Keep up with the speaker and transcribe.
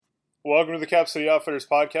Welcome to the Cap City Outfitters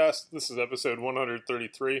podcast. This is episode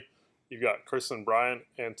 133. You've got Chris and Brian,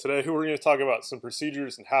 and today we're going to talk about some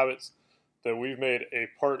procedures and habits that we've made a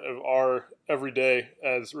part of our everyday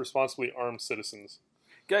as responsibly armed citizens.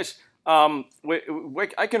 Guys, I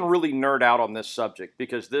can really nerd out on this subject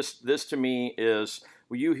because this to me is,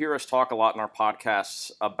 well, you hear us talk a lot in our podcasts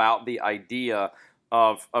about the idea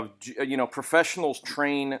of professionals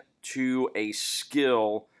train to a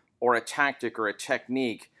skill or a tactic or a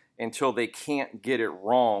technique until they can't get it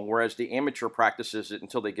wrong, whereas the amateur practices it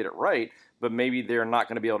until they get it right, but maybe they're not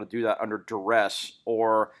going to be able to do that under duress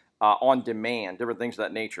or on demand, different things of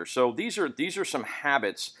that nature. So these are some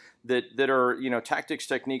habits that are tactics,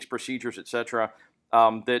 techniques, procedures, etc.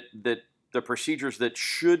 That the procedures that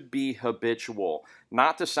should be habitual,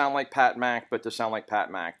 not to sound like Pat Mack, but to sound like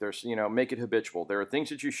Pat Mack. There's make it habitual. There are things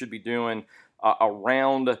that you should be doing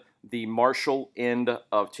around the martial end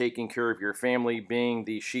of taking care of your family, being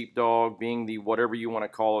the sheepdog, being the whatever you want to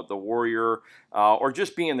call it, the warrior, or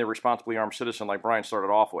just being the responsibly armed citizen like Brian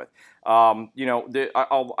started off with.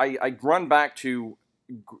 I run back to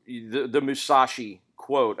the Musashi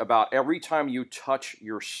quote about every time you touch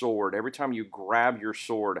your sword, every time you grab your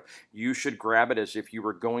sword, you should grab it as if you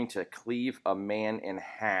were going to cleave a man in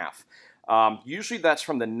half. Usually that's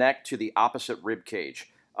from the neck to the opposite rib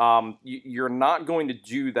cage. You're not going to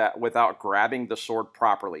do that without grabbing the sword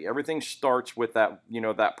properly. Everything starts with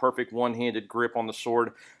that perfect one-handed grip on the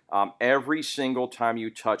sword. Every single time you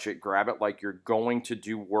touch it, grab it like you're going to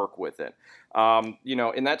do work with it. And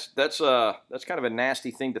that's kind of a nasty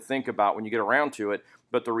thing to think about when you get around to it.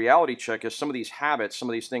 But the reality check is some of these habits, some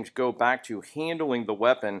of these things go back to handling the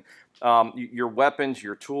weapon, your weapons,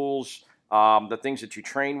 your tools, the things that you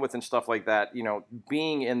train with and stuff like that,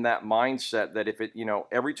 being in that mindset that if it,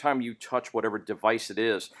 every time you touch whatever device it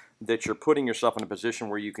is, that you're putting yourself in a position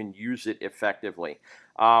where you can use it effectively.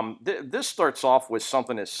 This starts off with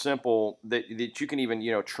something as simple that you can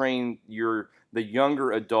even, train the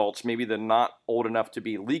younger adults, maybe the not old enough to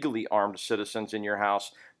be legally armed citizens in your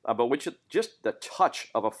house, but which just the touch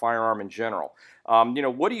of a firearm in general.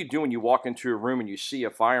 What do you do when you walk into a room and you see a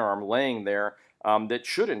firearm laying there that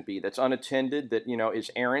shouldn't be, that's unattended, that is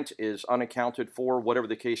errant, is unaccounted for, whatever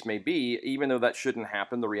the case may be? Even though that shouldn't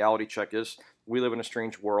happen, the reality check is we live in a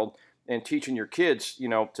strange world. And teaching your kids,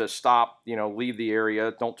 to stop, leave the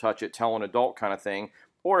area, don't touch it, tell an adult kind of thing,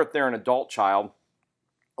 or if they're an adult child,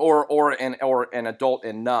 or an adult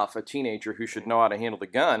enough, a teenager who should know how to handle the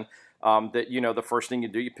gun. That the first thing you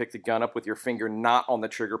do, you pick the gun up with your finger not on the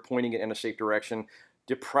trigger, pointing it in a safe direction,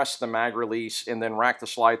 depress the mag release, and then rack the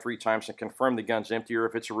slide 3 times and confirm the gun's empty. Or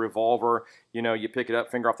if it's a revolver, you pick it up,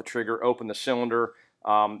 finger off the trigger, open the cylinder,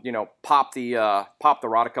 pop the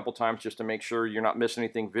rod a couple times just to make sure you're not missing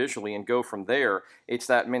anything visually, and go from there. It's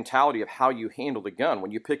that mentality of how you handle the gun. When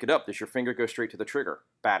you pick it up, does your finger go straight to the trigger?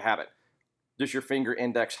 Bad habit. Does your finger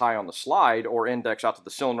index high on the slide or index out to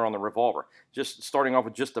the cylinder on the revolver? Just starting off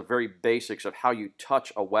with just the very basics of how you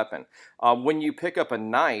touch a weapon. When you pick up a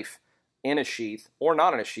knife in a sheath, or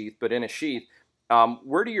not in a sheath, but in a sheath,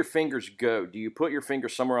 where do your fingers go? Do you put your finger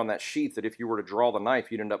somewhere on that sheath that if you were to draw the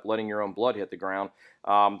knife, you'd end up letting your own blood hit the ground?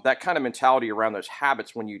 That kind of mentality around those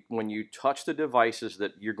habits when you touch the devices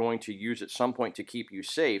that you're going to use at some point to keep you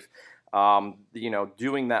safe,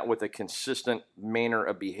 doing that with a consistent manner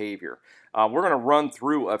of behavior. We're going to run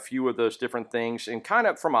through a few of those different things and kind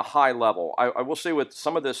of from a high level. I will say with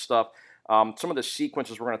some of this stuff, some of the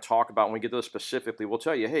sequences we're going to talk about when we get to those specifically, we'll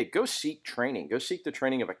tell you, hey, go seek training. Go seek the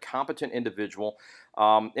training of a competent individual.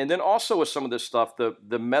 And then also with some of this stuff, the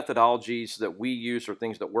methodologies that we use are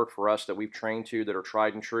things that work for us, that we've trained to, that are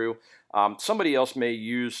tried and true. Somebody else may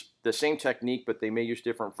use the same technique, but they may use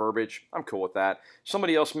different verbiage. I'm cool with that.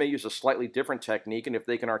 Somebody else may use a slightly different technique, and if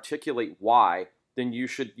they can articulate why, then you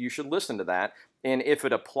should listen to that. And if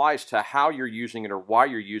it applies to how you're using it or why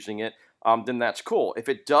you're using it, then that's cool. If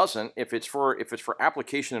it doesn't, if it's for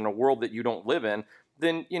application in a world that you don't live in,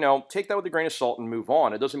 then take that with a grain of salt and move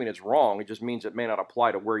on. It doesn't mean it's wrong. It just means it may not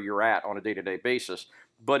apply to where you're at on a day-to-day basis.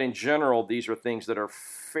 But in general, these are things that are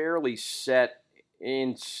fairly set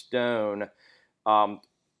in stone from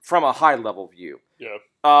a high-level view. Yeah.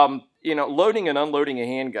 Loading and unloading a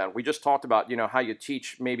handgun. We just talked about, how you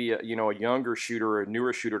teach maybe a younger shooter or a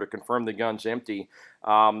newer shooter to confirm the gun's empty.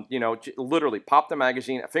 Literally pop the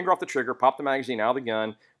magazine, finger off the trigger, pop the magazine out of the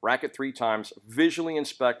gun, rack it 3 times, visually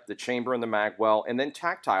inspect the chamber and the mag well, and then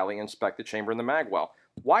tactilely inspect the chamber and the mag well.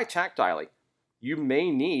 Why tactilely? You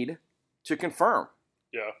may need to confirm.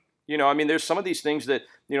 Yeah. There's some of these things that,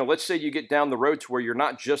 let's say you get down the road to where you're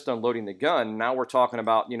not just unloading the gun. Now we're talking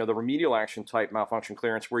about, the remedial action type malfunction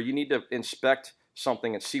clearance where you need to inspect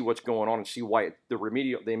something and see what's going on and see why the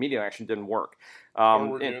immediate action didn't work. Or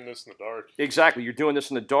we're doing this in the dark. Exactly, you're doing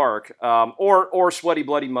this in the dark, or sweaty,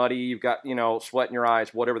 bloody, muddy. You've got sweat in your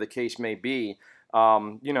eyes, whatever the case may be.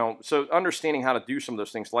 So understanding how to do some of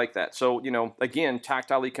those things like that. So again,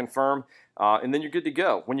 tactilely confirm, and then you're good to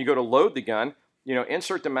go. When you go to load the gun,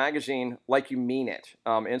 insert the magazine like you mean it.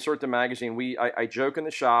 Insert the magazine. I joke in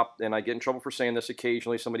the shop, and I get in trouble for saying this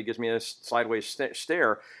occasionally. Somebody gives me a sideways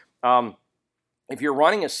stare. If you're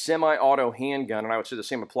running a semi-auto handgun, and I would say the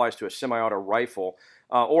same applies to a semi-auto rifle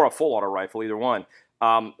or a full auto rifle, either one,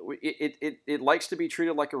 it likes to be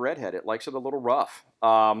treated like a redhead. It likes it a little rough.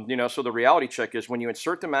 So the reality check is when you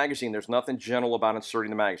insert the magazine, there's nothing gentle about inserting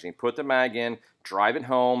the magazine. Put the mag in, drive it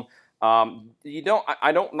home. I'm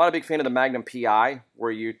not a big fan of the Magnum PI,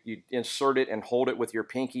 where you insert it and hold it with your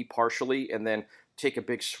pinky partially and then take a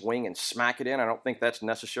big swing and smack it in. I don't think that's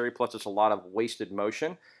necessary. Plus, it's a lot of wasted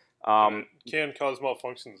motion. It can cause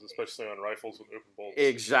malfunctions, especially on rifles with open bolts.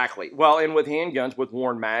 Exactly. Well, and with handguns with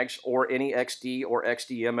worn mags or any XD or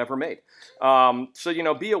XDM ever made.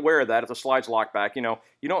 Be aware of that. If the slide's locked back, you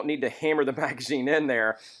don't need to hammer the magazine in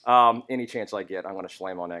there. Any chance I get, I'm going to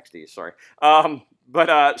slam on XD. Sorry.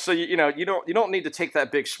 You don't need to take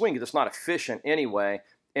that big swing because it's not efficient anyway.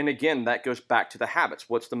 And again, that goes back to the habits.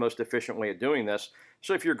 What's the most efficient way of doing this?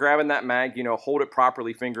 So if you're grabbing that mag, hold it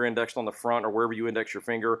properly, finger indexed on the front or wherever you index your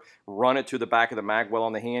finger, run it to the back of the mag well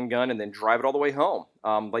on the handgun, and then drive it all the way home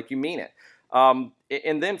like you mean it.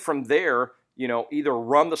 And then from there, either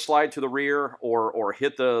run the slide to the rear or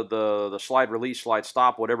hit the slide release, slide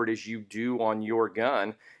stop, whatever it is you do on your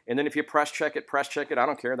gun. And then if you press check it, I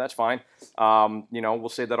don't care, that's fine. We'll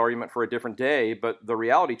save that argument for a different day, but the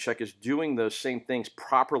reality check is doing those same things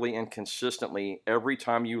properly and consistently every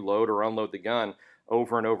time you load or unload the gun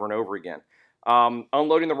over and over and over again.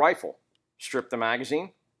 Unloading the rifle, strip the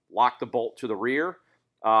magazine, lock the bolt to the rear,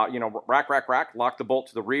 rack, lock the bolt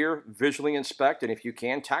to the rear, visually inspect, and if you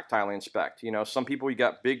can, tactilely inspect. Some people, you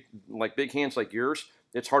got big hands like yours,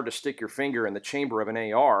 it's hard to stick your finger in the chamber of an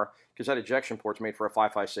AR because that ejection port's made for a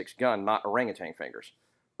 5.56 gun, not orangutan fingers,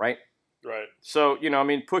 right? Right. So,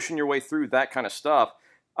 pushing your way through that kind of stuff.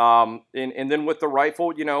 And then with the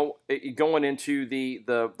rifle, going into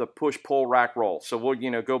the push-pull rack roll. So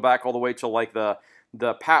we'll, go back all the way to like the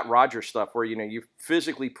Pat Rogers stuff where, you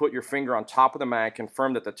physically put your finger on top of the mag,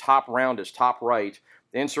 confirm that the top round is top right,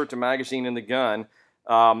 insert the magazine in the gun,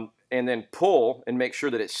 and then pull and make sure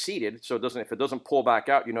that it's seated. So if it doesn't pull back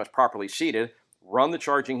out, it's properly seated. Run the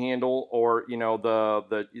charging handle or,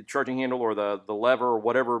 the charging handle or the lever or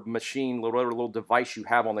whatever machine, whatever little device you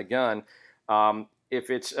have on the gun. If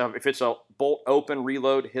it's a bolt open,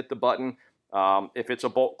 reload, hit the button. If it's a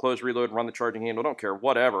bolt close, reload, run the charging handle, don't care,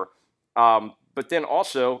 whatever. But then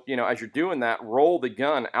also, as you're doing that, roll the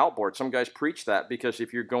gun outboard. Some guys preach that because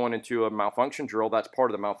if you're going into a malfunction drill, that's part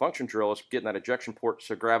of the malfunction drill is getting that ejection port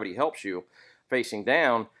so gravity helps you facing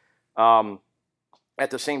down. At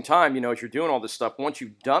the same time, as you're doing all this stuff, once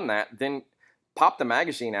you've done that, then pop the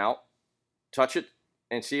magazine out, touch it,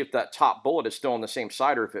 and see if that top bullet is still on the same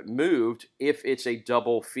side or if it moved. If it's a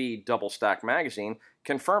double feed, double stack magazine,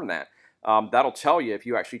 confirm that. That'll tell you if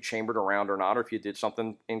you actually chambered around or not, or if you did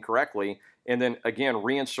something incorrectly. And then again,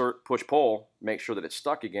 reinsert, push, pull, make sure that it's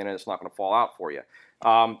stuck again and it's not going to fall out for you.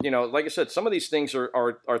 Like I said, some of these things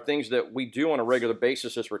are things that we do on a regular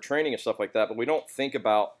basis as we're training and stuff like that, but we don't think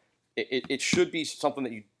about. It should be something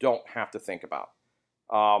that you don't have to think about.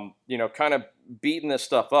 Kind of beating this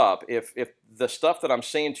stuff up. If the stuff that I'm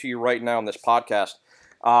saying to you right now in this podcast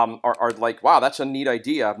are like, wow, that's a neat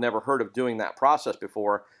idea. I've never heard of doing that process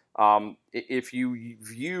before. If you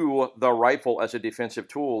view the rifle as a defensive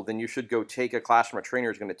tool, then you should go take a class from a trainer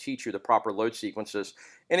who's going to teach you the proper load sequences.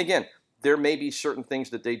 And again, there may be certain things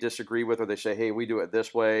that they disagree with or they say, hey, we do it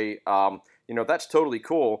this way. That's totally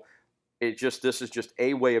cool. This is just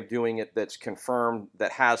a way of doing it that's confirmed,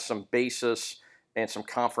 that has some basis and some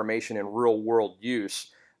confirmation in real world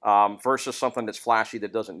use versus something that's flashy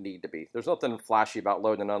that doesn't need to be. There's nothing flashy about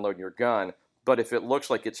loading and unloading your gun, but if it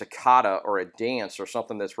looks like it's a kata or a dance or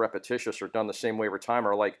something that's repetitious or done the same way every time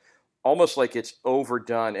or like almost like it's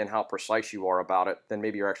overdone in how precise you are about it, then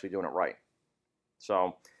maybe you're actually doing it right.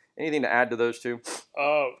 So anything to add to those two?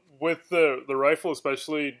 With the rifle,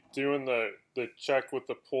 especially doing the check with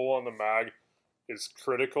the pull on the mag is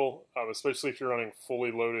critical, especially if you're running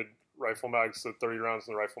fully loaded rifle mags, so 30 rounds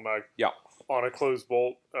in the rifle mag. Yeah. On a closed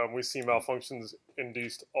bolt, we see malfunctions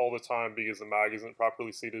induced all the time because the mag isn't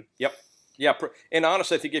properly seated. Yep. Yeah, and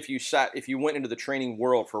honestly, I think if you went into the training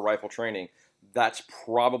world for rifle training, that's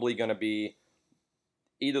probably going to be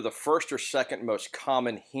either the first or second most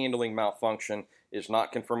common handling malfunction is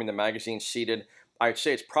not confirming the magazine seated. I'd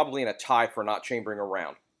say it's probably in a tie for not chambering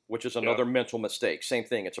around, which is another mental mistake. Same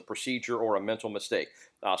thing. It's a procedure or a mental mistake.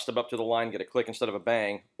 Step up to the line, get a click instead of a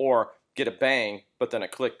bang, or get a bang, but then a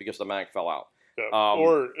click because the mag fell out. Yeah.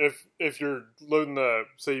 Or if you're loading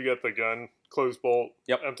say you got the gun, closed bolt,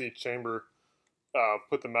 empty chamber,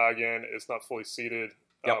 put the mag in, it's not fully seated.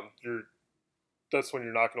 That's when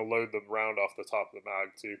you're not going to load the round off the top of the mag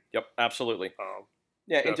too. Yep, absolutely.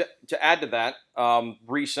 And to add to that,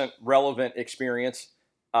 recent relevant experience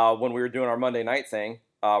when we were doing our Monday night thing,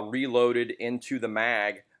 reloaded into the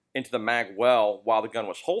mag well while the gun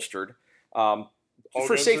was holstered.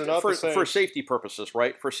 For safety purposes,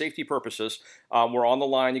 right? For safety purposes, we're on the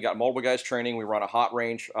line. You got multiple guys training. We run a hot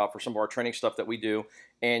range for some of our training stuff that we do,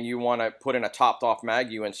 and you want to put in a topped-off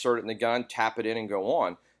mag. You insert it in the gun, tap it in, and go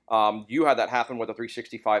on. You had that happen with a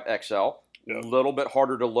 365 XL. A little bit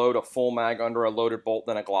harder to load a full mag under a loaded bolt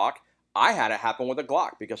than a Glock. I had it happen with a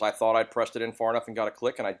Glock because I thought I'd pressed it in far enough and got a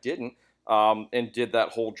click, and I didn't. And did that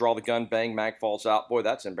whole draw the gun, bang, mag falls out. Boy,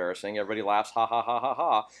 that's embarrassing. Everybody laughs, ha, ha, ha,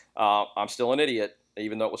 ha, ha. I'm still an idiot,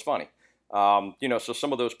 even though it was funny. So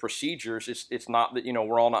some of those procedures, it's not that,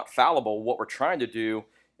 we're all not fallible. What we're trying to do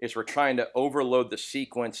is we're trying to overload the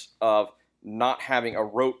sequence of not having a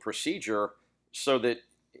rote procedure so that,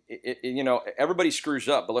 everybody screws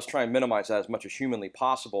up, but let's try and minimize that as much as humanly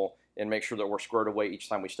possible and make sure that we're squared away each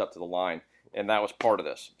time we step to the line. And that was part of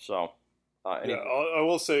this. So, I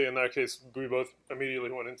will say in that case, we both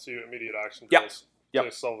immediately went into immediate action drills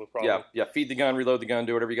to solve the problem. Feed the gun, reload the gun,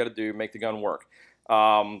 do whatever you got to do, make the gun work.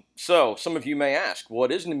 So some of you may ask,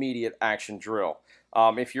 what is an immediate action drill?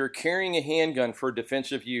 If you're carrying a handgun for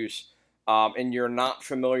defensive use and you're not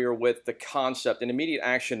familiar with the concept, and immediate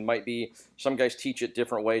action might be, some guys teach it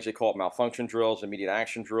different ways. They call it malfunction drills, immediate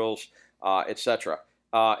action drills, etc.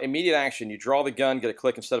 Immediate action, you draw the gun, get a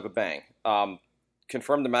click instead of a bang.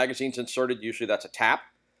 Confirm the magazine's inserted, usually that's a tap.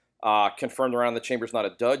 Confirm the round in the chamber's not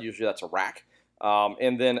a dud, usually that's a rack.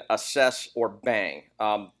 And then assess or bang.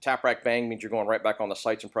 Tap, rack, bang means you're going right back on the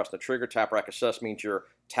sights and pressing the trigger. Tap, rack, assess means you're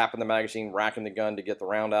tapping the magazine, racking the gun to get the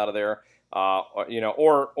round out of there.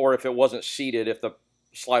 Or if it wasn't seated, if the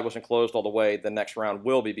slide wasn't closed all the way, the next round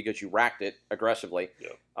will be because you racked it aggressively.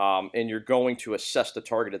 And you're going to assess the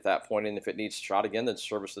target at that point, and if it needs shot again, then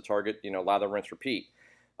service the target, lather, rinse, repeat.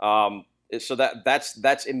 So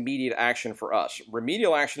that's immediate action for us.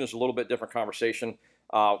 Remedial action is a little bit different conversation.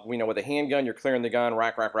 With a handgun, you're clearing the gun,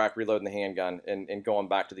 rack, reloading the handgun, and going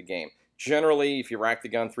back to the game. Generally, if you rack the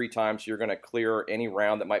gun 3 times, you're going to clear any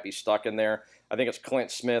round that might be stuck in there. I think it's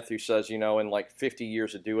Clint Smith who says, in like 50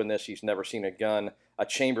 years of doing this, he's never seen a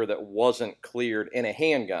chamber that wasn't cleared in a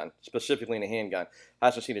handgun, specifically in a handgun.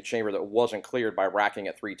 Hasn't seen a chamber that wasn't cleared by racking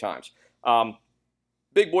it 3 times.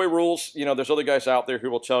 Big boy rules, there's other guys out there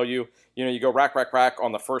who will tell you, you go rack.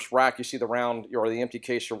 On the first rack, you see the round or the empty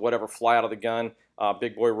case or whatever fly out of the gun.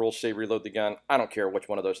 Big boy rules say reload the gun. I don't care which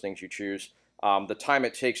one of those things you choose. The time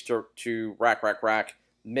it takes to rack,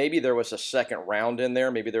 maybe there was a second round in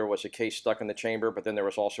there. Maybe there was a case stuck in the chamber, but then there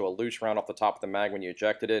was also a loose round off the top of the mag when you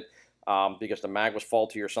ejected it because the mag was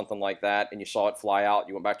faulty or something like that, and you saw it fly out.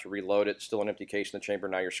 You went back to reload it, still an empty case in the chamber.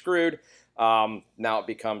 Now you're screwed. Now it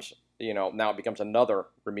becomes another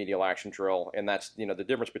remedial action drill, and that's, the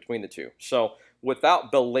difference between the two. So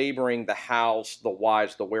without belaboring the hows, the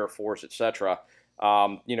whys, the wherefores, etc.,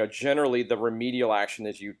 generally the remedial action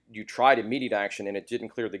is you tried immediate action and it didn't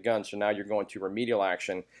clear the gun, so now you're going to remedial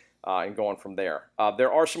action and going from there.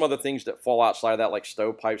 There are some other things that fall outside of that, like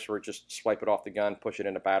stovepipes, where just swipe it off the gun, push it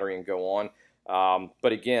in a battery, and go on.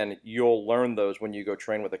 But again, you'll learn those when you go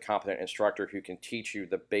train with a competent instructor who can teach you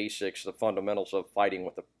the basics, the fundamentals of fighting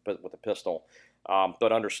with a pistol.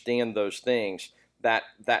 But understand those things. That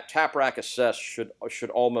tap, rack, assess should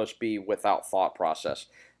almost be without thought process.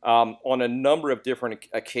 On a number of different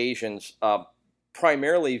occasions,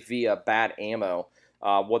 primarily via bad ammo,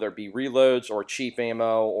 whether it be reloads or cheap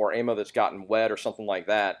ammo or ammo that's gotten wet or something like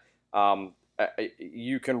that.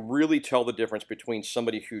 You can really tell the difference between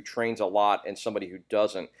somebody who trains a lot and somebody who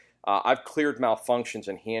doesn't. I've cleared malfunctions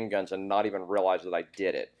in handguns and not even realized that I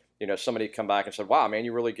did it. Somebody come back and said, wow, man,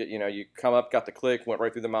 you really get, you come up, got the click, went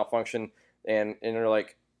right through the malfunction, and they're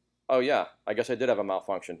like, oh yeah, I guess I did have a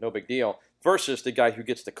malfunction, no big deal. Versus the guy who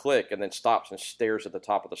gets the click and then stops and stares at the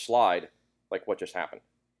top of the slide, like what just happened.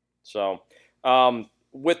 So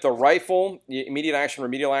with the rifle, immediate action,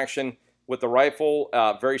 remedial action. With the rifle,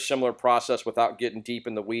 very similar process without getting deep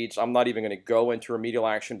in the weeds. I'm not even going to go into remedial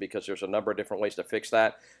action because there's a number of different ways to fix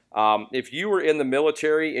that. If you were in the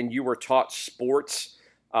military and you were taught sports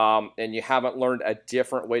and you haven't learned a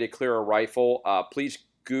different way to clear a rifle, please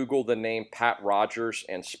Google the name Pat Rogers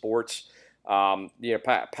and sports.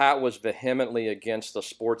 Pat was vehemently against the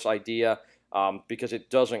sports idea because it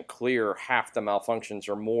doesn't clear half the malfunctions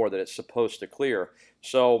or more that it's supposed to clear.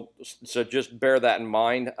 So just bear that in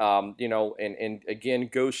mind. And again,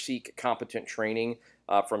 go seek competent training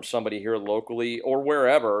from somebody here locally or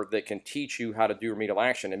wherever that can teach you how to do remedial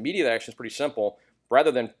action. And remedial action is pretty simple.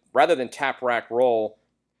 Rather than tap rack roll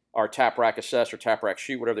or tap rack assess or tap rack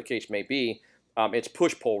shoot, whatever the case may be, it's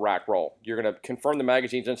push pull rack roll. You're going to confirm the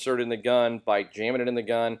magazine's inserted in the gun by jamming it in the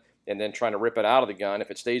gun and then trying to rip it out of the gun.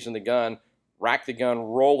 If it stays in the gun, rack the gun,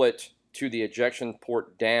 roll it to the ejection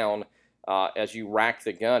port down as you rack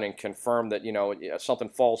the gun and confirm that something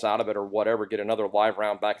falls out of it or whatever. Get another live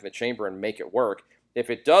round back in the chamber and make it work. If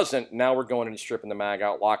it doesn't, now we're going into stripping the mag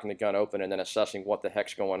out, locking the gun open, and then assessing what the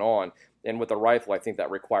heck's going on. And with a rifle, I think that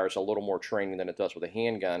requires a little more training than it does with a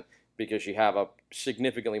handgun because you have a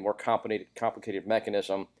significantly more complicated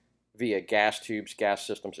mechanism via gas tubes, gas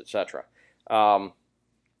systems, etc.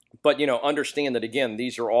 But understand that, again,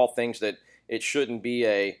 these are all things that it shouldn't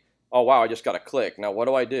be oh, wow, I just got a click. Now, what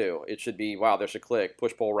do I do? It should be, wow, there's a click,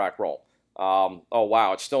 push, pull, rack, roll. Oh,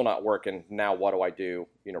 wow, it's still not working. Now what do I do?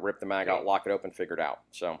 Rip the mag out, lock it open, figure it out.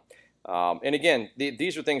 So, and again,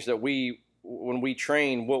 these are things that when we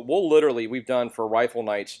train, we'll literally, we've done for rifle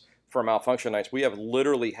nights, for malfunction nights, we have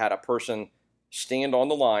literally had a person stand on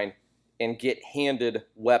the line and get handed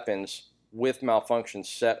weapons with malfunctions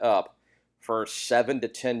set up for 7 to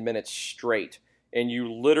 10 minutes straight. And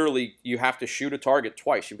you have to shoot a target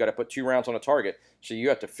twice. You've got to put 2 rounds on a target. So you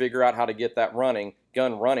have to figure out how to get that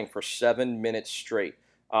gun running for 7 minutes straight.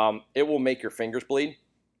 It will make your fingers bleed.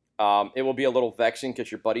 It will be a little vexing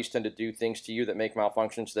because your buddies tend to do things to you that make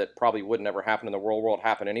malfunctions that probably would never happen in the real world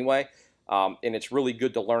happen anyway. And it's really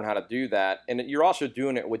good to learn how to do that. And you're also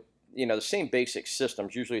doing it with the same basic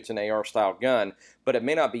systems. Usually it's an AR style gun, but it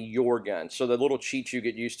may not be your gun. So the little cheats you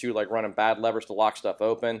get used to, like running bad levers to lock stuff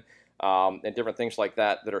open, and different things like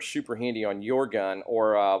that are super handy on your gun,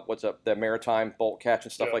 or the maritime bolt catch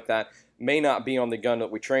and stuff like that, may not be on the gun that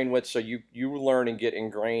we train with. So you learn and get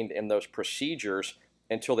ingrained in those procedures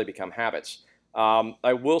until they become habits.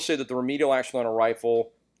 I will say that the remedial action on a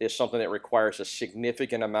rifle is something that requires a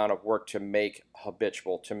significant amount of work to make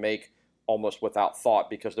habitual, to make almost without thought,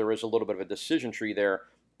 because there is a little bit of a decision tree there.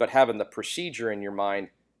 But having the procedure in your mind,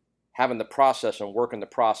 having the process and working the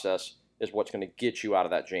process is what's going to get you out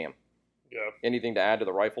of that jam. Yeah. Anything to add to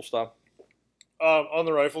the rifle stuff? On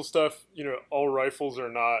the rifle stuff, all rifles are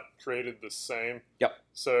not created the same. Yep.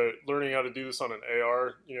 So learning how to do this on an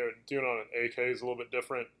AR, doing it on an AK is a little bit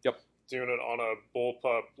different. Yep. Doing it on a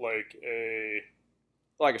bullpup like a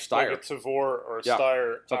Steyr, like a Tavor or a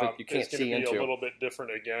Steyr, something you can't is going see to be into. a little bit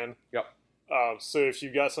different again. Yep. So if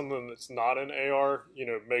you've got something that's not an AR,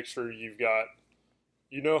 make sure you've got,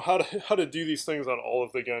 how to do these things on all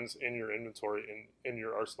of the guns in your inventory, in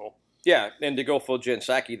your arsenal. Yeah, and to go full Jen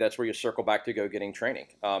Psaki, that's where you circle back to go getting training.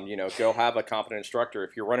 Go have a competent instructor.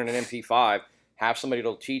 If you're running an MP5, have somebody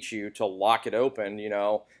that'll teach you to lock it open,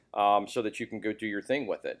 so that you can go do your thing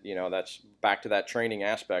with it. That's back to that training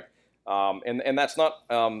aspect. And that's not,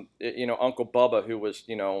 Uncle Bubba who was,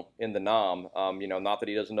 in the NOM, not that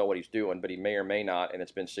he doesn't know what he's doing, but he may or may not, and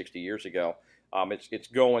it's been 60 years ago. It's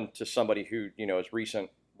going to somebody who, is recent,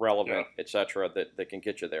 relevant, et cetera, that can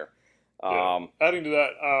get you there. Adding to that,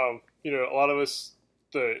 a lot of us,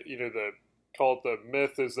 call it the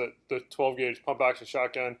myth is that the 12 gauge pump action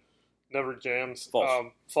shotgun never jams.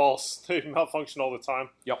 False. They malfunction all the time.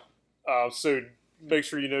 Yep. So make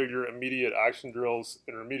sure you know your immediate action drills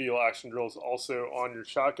and remedial action drills also on your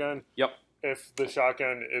shotgun. Yep. If the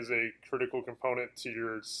shotgun is a critical component to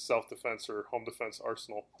your self-defense or home defense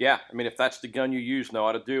arsenal. Yeah, if that's the gun you use, know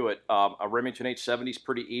how to do it. A Remington 870 is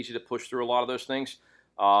pretty easy to push through a lot of those things.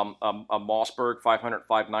 A Mossberg 500,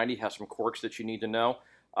 590 has some quirks that you need to know.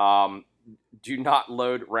 Do not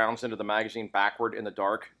load rounds into the magazine backward in the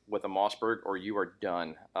dark with a Mossberg, or you are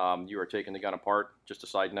done. You are taking the gun apart. Just a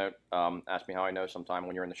side note, ask me how I know sometime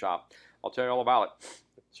when you're in the shop. I'll tell you all about it.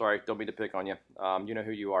 Sorry, don't mean to pick on you. You know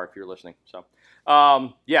who you are if you're listening. So,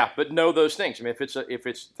 but know those things. If it's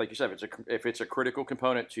like you said, if it's a critical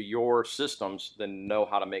component to your systems, then know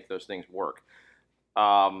how to make those things work.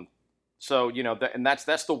 So, and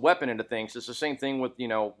that's the weapon into things. It's the same thing with,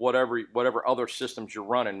 whatever other systems you're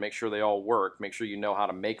running. Make sure they all work. Make sure you know how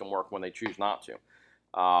to make them work when they choose not to.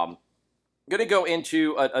 I'm going to go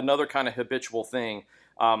into another kind of habitual thing.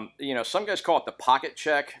 Some guys call it the pocket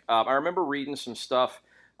check. I remember reading some stuff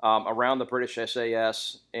around the British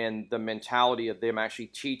SAS and the mentality of them actually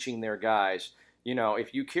teaching their guys,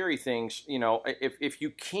 if you carry things, if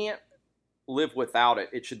you can't live without it,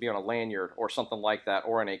 it should be on a lanyard or something like that,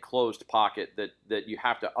 or in a closed pocket that you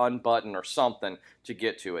have to unbutton or something to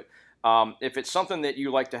get to it. If it's something that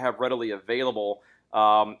you like to have readily available,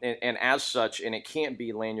 and as such, and it can't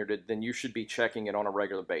be lanyarded, then you should be checking it on a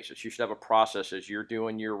regular basis. You should have a process as you're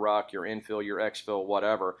doing your ruck, your infill, your exfil,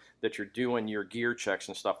 whatever, that you're doing your gear checks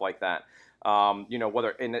and stuff like that. Whether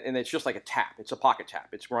and it's just like a tap. It's a pocket tap.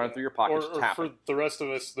 It's running through your pockets. Or for the rest of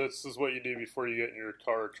us, this is what you do before you get in your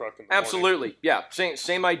car or truck in the Absolutely, morning. yeah.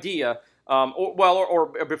 Same idea.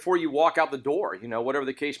 Or before you walk out the door, whatever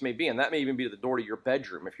the case may be, and that may even be the door to your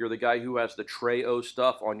bedroom. If you're the guy who has the tray O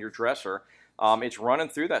stuff on your dresser, it's running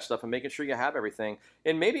through that stuff and making sure you have everything.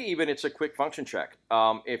 And maybe even it's a quick function check.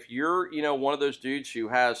 If you're, one of those dudes who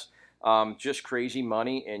has just crazy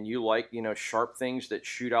money and you like, sharp things that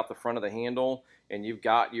shoot out the front of the handle, and you've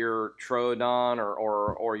got your Troodon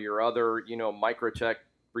or your other, Microtech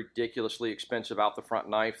ridiculously expensive out the front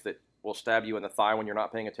knife that will stab you in the thigh when you're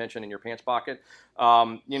not paying attention in your pants pocket.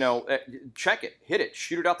 Check it, hit it,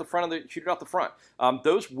 shoot it out the front.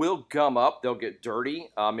 Those will gum up. They'll get dirty.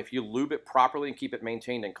 If you lube it properly and keep it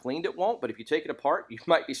maintained and cleaned, it won't. But if you take it apart, you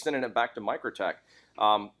might be sending it back to Microtech.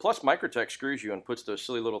 Plus, Microtech screws you and puts those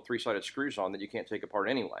silly little 3-sided screws on that you can't take apart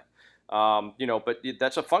anyway. But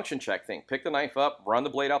that's a function check thing. Pick the knife up, run the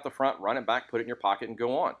blade out the front, run it back, put it in your pocket, and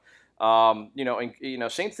go on.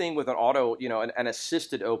 Same thing with an auto, an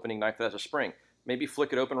assisted opening knife that has a spring. Maybe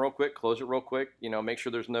flick it open real quick, close it real quick, make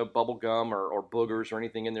sure there's no bubble gum or boogers or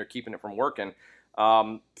anything in there keeping it from working.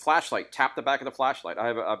 Flashlight, tap the back of the flashlight.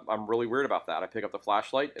 I'm really weird about that. I pick up the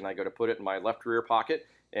flashlight and I go to put it in my left rear pocket,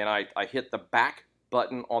 and I hit the back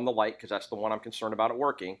button on the light because that's the one I'm concerned about it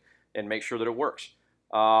working, and make sure that it works.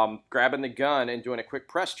 Grabbing the gun and doing a quick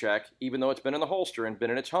press check, even though it's been in the holster and been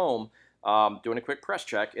in its home, doing a quick press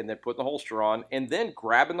check and then putting the holster on, and then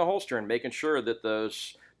grabbing the holster and making sure that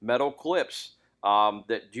those metal clips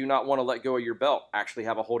that do not want to let go of your belt actually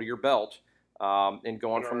have a hold of your belt, and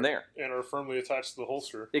going from there. And are firmly attached to the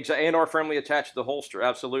holster. Exactly, and are firmly attached to the holster,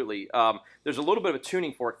 absolutely. There's a little bit of a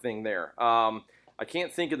tuning fork thing there. I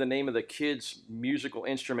can't think of the name of the kid's musical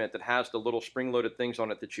instrument that has the little spring-loaded things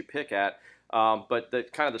on it that you pick at, but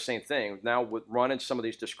that's kind of the same thing. Now with running some of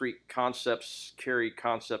these discrete concepts, discrete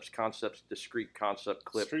concept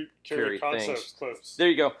clip, carry things. Clips. There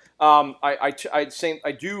you go. I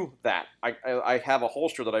do that. I have a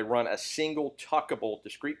holster that I run a single tuckable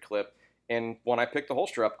discrete clip, and when I pick the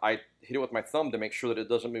holster up, I hit it with my thumb to make sure that it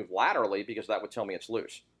doesn't move laterally, because that would tell me it's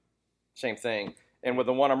loose. Same thing. And with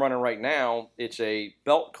the one I'm running right now, it's a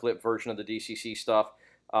belt clip version of the DCC stuff.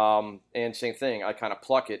 And same thing, I kind of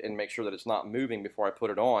pluck it and make sure that it's not moving before I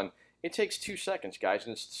put it on. It takes 2 seconds, guys.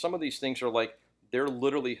 And some of these things are like, they're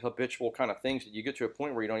literally habitual kind of things that you get to a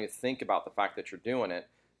point where you don't even think about the fact that you're doing it,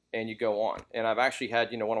 and you go on. And I've actually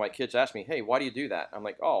had, one of my kids ask me, hey, why do you do that? I'm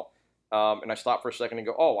like, and I stop for a second and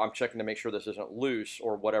go, I'm checking to make sure this isn't loose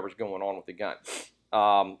or whatever's going on with the gun.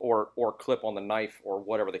 Or clip on the knife or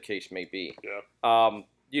whatever the case may be. Yeah.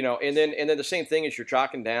 And then the same thing as you're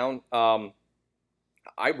jocking down.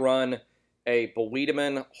 I run a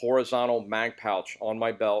Wiedemann horizontal mag pouch on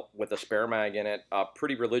my belt with a spare mag in it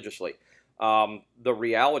pretty religiously. The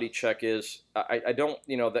reality check is I don't,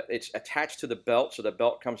 that it's attached to the belt, so the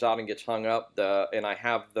belt comes out and gets hung up. And I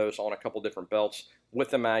have those on a couple different belts with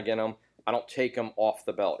the mag in them. I don't take them off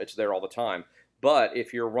the belt. It's there all the time. But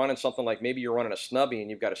if you're running something like maybe you're running a snubby and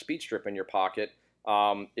you've got a speed strip in your pocket,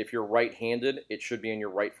 if you're right-handed, it should be in your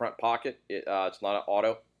right front pocket. It's not an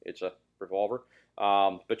auto, it's a revolver.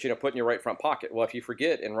 But, put in your right front pocket. Well, if you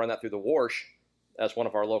forget and run that through the wash, as one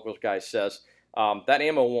of our local guys says, that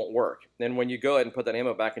ammo won't work. Then when you go ahead and put that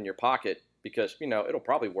ammo back in your pocket, because, it'll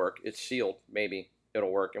probably work. It's sealed, maybe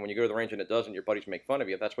it'll work. And when you go to the range and it doesn't, your buddies make fun of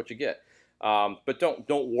you. That's what you get. But don't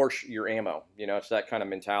wash your ammo. It's that kind of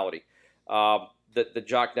mentality. The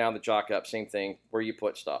jock down, the jock up, same thing, where you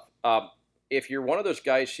put stuff. If you're one of those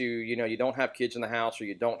guys who, you don't have kids in the house, or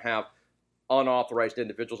you don't have unauthorized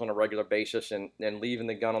individuals on a regular basis, and leaving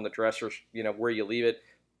the gun on the dressers, where you leave it,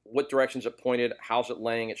 what direction's it pointed, how's it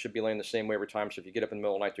laying? It should be laying the same way every time. So if you get up in the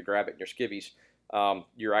middle of the night to grab it in your skivvies,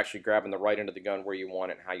 you're actually grabbing the right end of the gun where you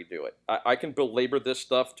want it and how you do it. I can belabor this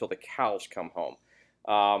stuff till the cows come home.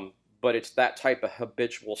 But it's that type of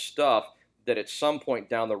habitual stuff that at some point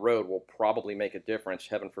down the road will probably make a difference.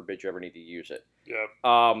 Heaven forbid you ever need to use it. Yeah.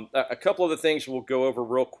 A couple of the things we'll go over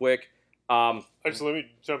real quick. Actually, let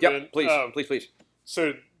me jump in. Please.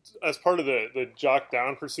 So as part of the jock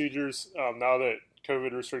down procedures, now that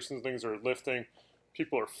COVID restrictions and things are lifting,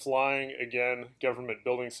 people are flying again. Government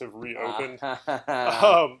buildings have reopened.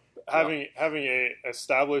 having a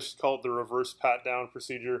established, called the reverse pat down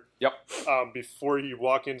procedure. Yep. Before you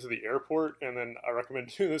walk into the airport, and then I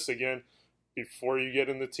recommend doing this again before you get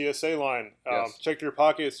in the TSA line. Yes. Check your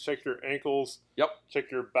pockets, check your ankles. Yep.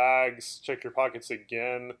 Check your bags, check your pockets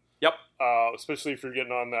again. Yep. Especially if you're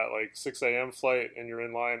getting on that like 6 a.m. flight and you're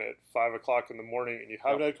in line at 5 o'clock in the morning and you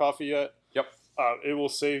haven't had coffee yet. Yep. It will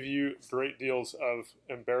save you great deals of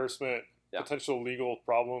embarrassment, potential legal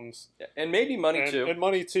problems, and maybe money too. And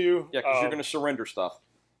money too. Yeah, because you're going to surrender stuff.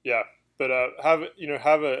 Yeah, but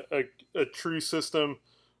have a true system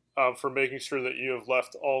for making sure that you have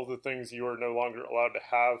left all the things you are no longer allowed to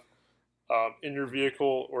have in your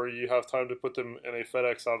vehicle, or you have time to put them in a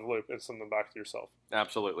FedEx envelope and send them back to yourself.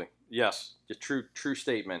 Absolutely. Yes, a true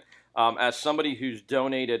statement. As somebody who's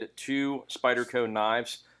donated 2 Spyderco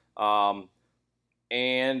knives,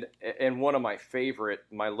 and one of my favorite,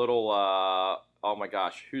 my little, oh my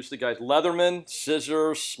gosh, who's the guy? Leatherman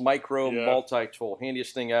Scissors Micro Multi-Tool,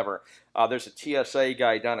 handiest thing ever. There's a TSA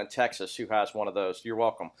guy down in Texas who has one of those. You're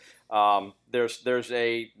welcome. There's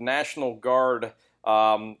a National Guard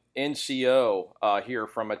NCO here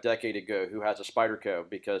from a decade ago who has a Spyderco,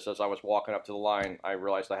 because as I was walking up to the line, I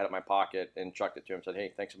realized I had it in my pocket and chucked it to him and said,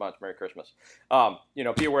 hey, thanks a bunch, Merry Christmas.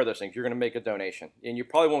 Be aware of those things. You're going to make a donation, and you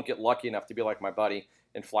probably won't get lucky enough to be like my buddy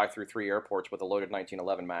and fly through 3 airports with a loaded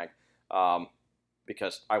 1911 mag,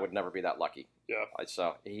 because I would never be that lucky. Yeah.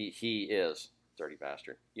 So he is. Dirty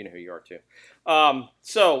bastard. You know who you are too.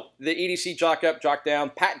 So the EDC jock up, jock down,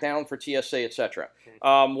 pat down for TSA, etc.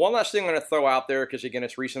 One last thing I'm going to throw out there, because again,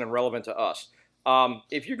 it's recent and relevant to us.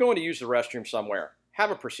 If you're going to use the restroom somewhere, have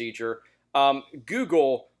a procedure.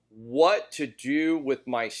 Google what to do with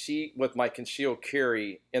my concealed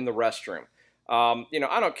carry in the restroom. I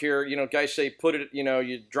don't care. Guys say put it.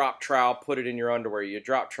 You drop trowel, put it in your underwear. You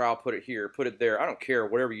drop trowel, put it here, put it there. I don't care.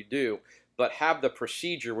 Whatever you do. But have the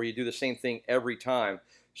procedure where you do the same thing every time,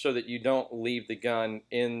 so that you don't leave the gun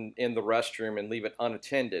in the restroom and leave it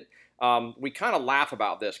unattended. We kind of laugh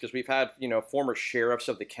about this because we've had former sheriffs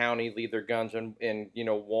of the county leave their guns in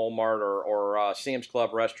Walmart or Sam's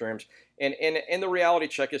Club restrooms. And the reality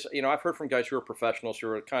check is, I've heard from guys who are professionals who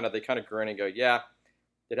are kind of grin and go, yeah,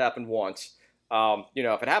 it happened once.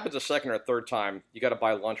 If it happens a second or a third time, you got to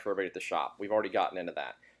buy lunch for everybody at the shop. We've already gotten into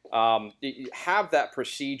that. Have that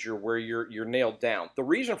procedure where you're nailed down. The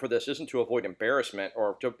reason for this isn't to avoid embarrassment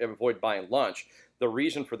or to avoid buying lunch. The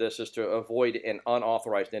reason for this is to avoid an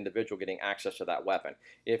unauthorized individual getting access to that weapon.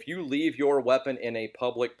 If you leave your weapon in a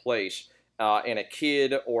public place, and a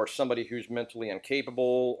kid or somebody who's mentally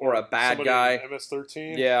incapable or a bad guy,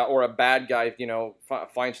 MS-13, or a bad guy,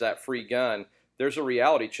 finds that free gun, there's a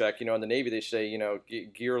reality check. In the Navy they say,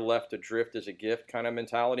 gear left adrift is a gift kind of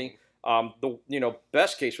mentality. The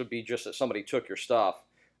best case would be just that somebody took your stuff.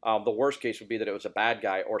 The worst case would be that it was a bad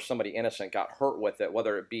guy or somebody innocent got hurt with it,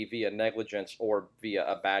 whether it be via negligence or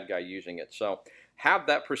via a bad guy using it. So have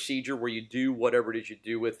that procedure where you do whatever it is you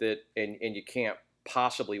do with it, and you can't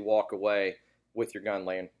possibly walk away with your gun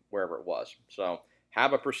laying wherever it was. So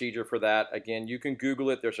have a procedure for that. Again, you can Google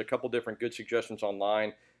it. There's a couple different good suggestions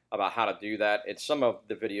online about how to do that. And some of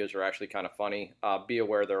the videos are actually kind of funny. Be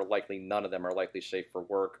aware none of them are likely safe for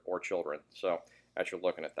work or children. So as you're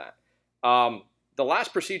looking at that. The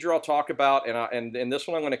last procedure I'll talk about, and this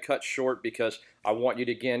one I'm going to cut short because I want you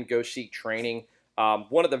to, again, go seek training.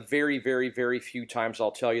 One of the very, very, very few times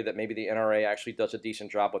I'll tell you that maybe the NRA actually does a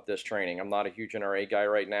decent job with this training. I'm not a huge NRA guy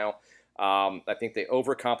right now. I think they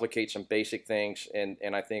overcomplicate some basic things, and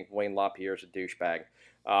I think Wayne LaPierre is a douchebag.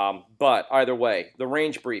 But either way, the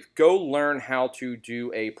range brief. Go learn how to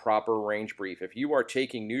do a proper range brief. If you are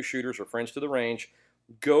taking new shooters or friends to the range,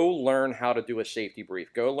 go learn how to do a safety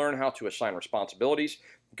brief. Go learn how to assign responsibilities.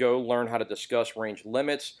 Go learn how to discuss range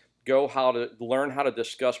limits. Learn how to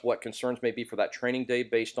discuss what concerns may be for that training day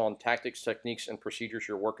based on tactics, techniques, and procedures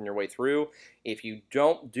you're working your way through. If you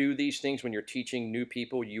don't do these things when you're teaching new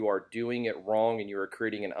people, you are doing it wrong and you are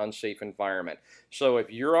creating an unsafe environment. So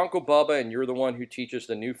if you're Uncle Bubba and you're the one who teaches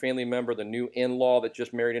the new family member, the new in-law that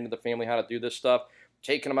just married into the family how to do this stuff,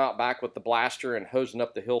 taking them out back with the blaster and hosing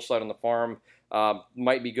up the hillside on the farm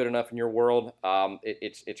might be good enough in your world.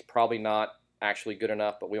 It's probably not actually good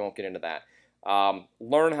enough, but we won't get into that.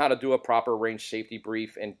 Learn how to do a proper range safety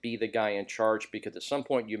brief and be the guy in charge, because at some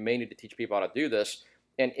point you may need to teach people how to do this.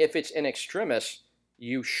 And if it's in extremis,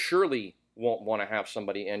 you surely won't want to have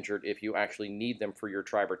somebody injured if you actually need them for your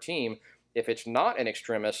tribe or team. If it's not in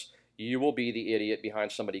extremis, you will be the idiot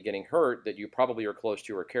behind somebody getting hurt that you probably are close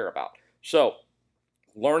to or care about. So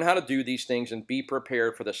learn how to do these things and be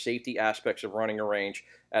prepared for the safety aspects of running a range,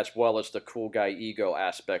 as well as the cool guy ego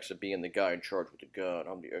aspects of being the guy in charge with the gun.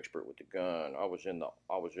 I'm the expert with the gun. I was in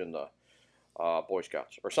the Boy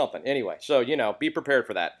Scouts or something. Anyway, so be prepared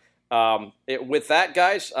for that. With that,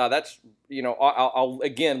 guys, that's I'll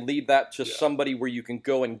again leave that to somebody where you can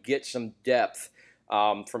go and get some depth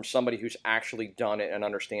from somebody who's actually done it and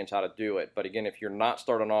understands how to do it. But again, if you're not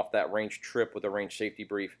starting off that range trip with a range safety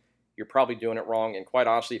brief, you're probably doing it wrong. And quite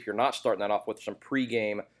honestly, if you're not starting that off with some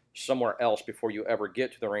pregame somewhere else before you ever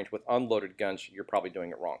get to the range with unloaded guns, you're probably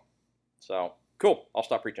doing it wrong. So, cool. I'll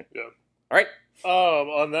stop preaching. Yeah. All right.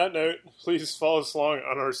 On that note, please follow us along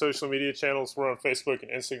on our social media channels. We're on Facebook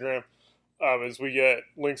and Instagram. As we get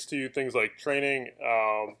links to things like training,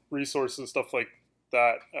 resources, stuff like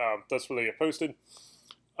that, that's where they get posted.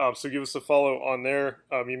 So give us a follow on there.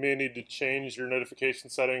 You may need to change your notification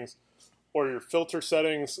settings or your filter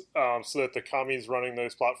settings so that the commies running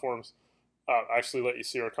those platforms actually let you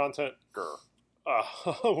see our content.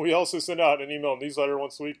 We also send out an email newsletter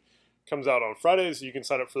once a week. Comes out on Fridays. You can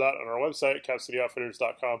sign up for that on our website,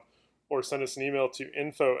 capcityoutfitters.com, or send us an email to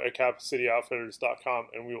info@capcityoutfitters.com,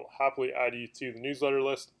 and we will happily add you to the newsletter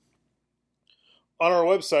list. On our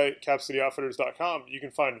website, capcityoutfitters.com, you can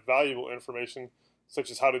find valuable information such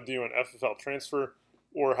as how to do an FFL transfer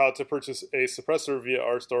or how to purchase a suppressor via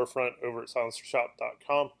our storefront over at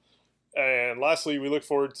silencershop.com. And lastly, we look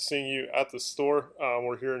forward to seeing you at the store.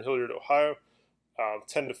 We're here in Hilliard, Ohio,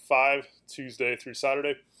 10 to 5, Tuesday through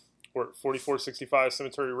Saturday. We're at 4465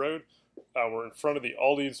 Cemetery Road. We're in front of the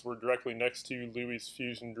Aldi's. We're directly next to Louis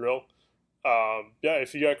Fusion Drill.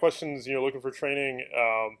 If you got questions, looking for training,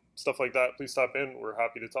 stuff like that, please stop in. We're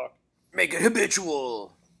happy to talk. Make it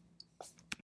habitual.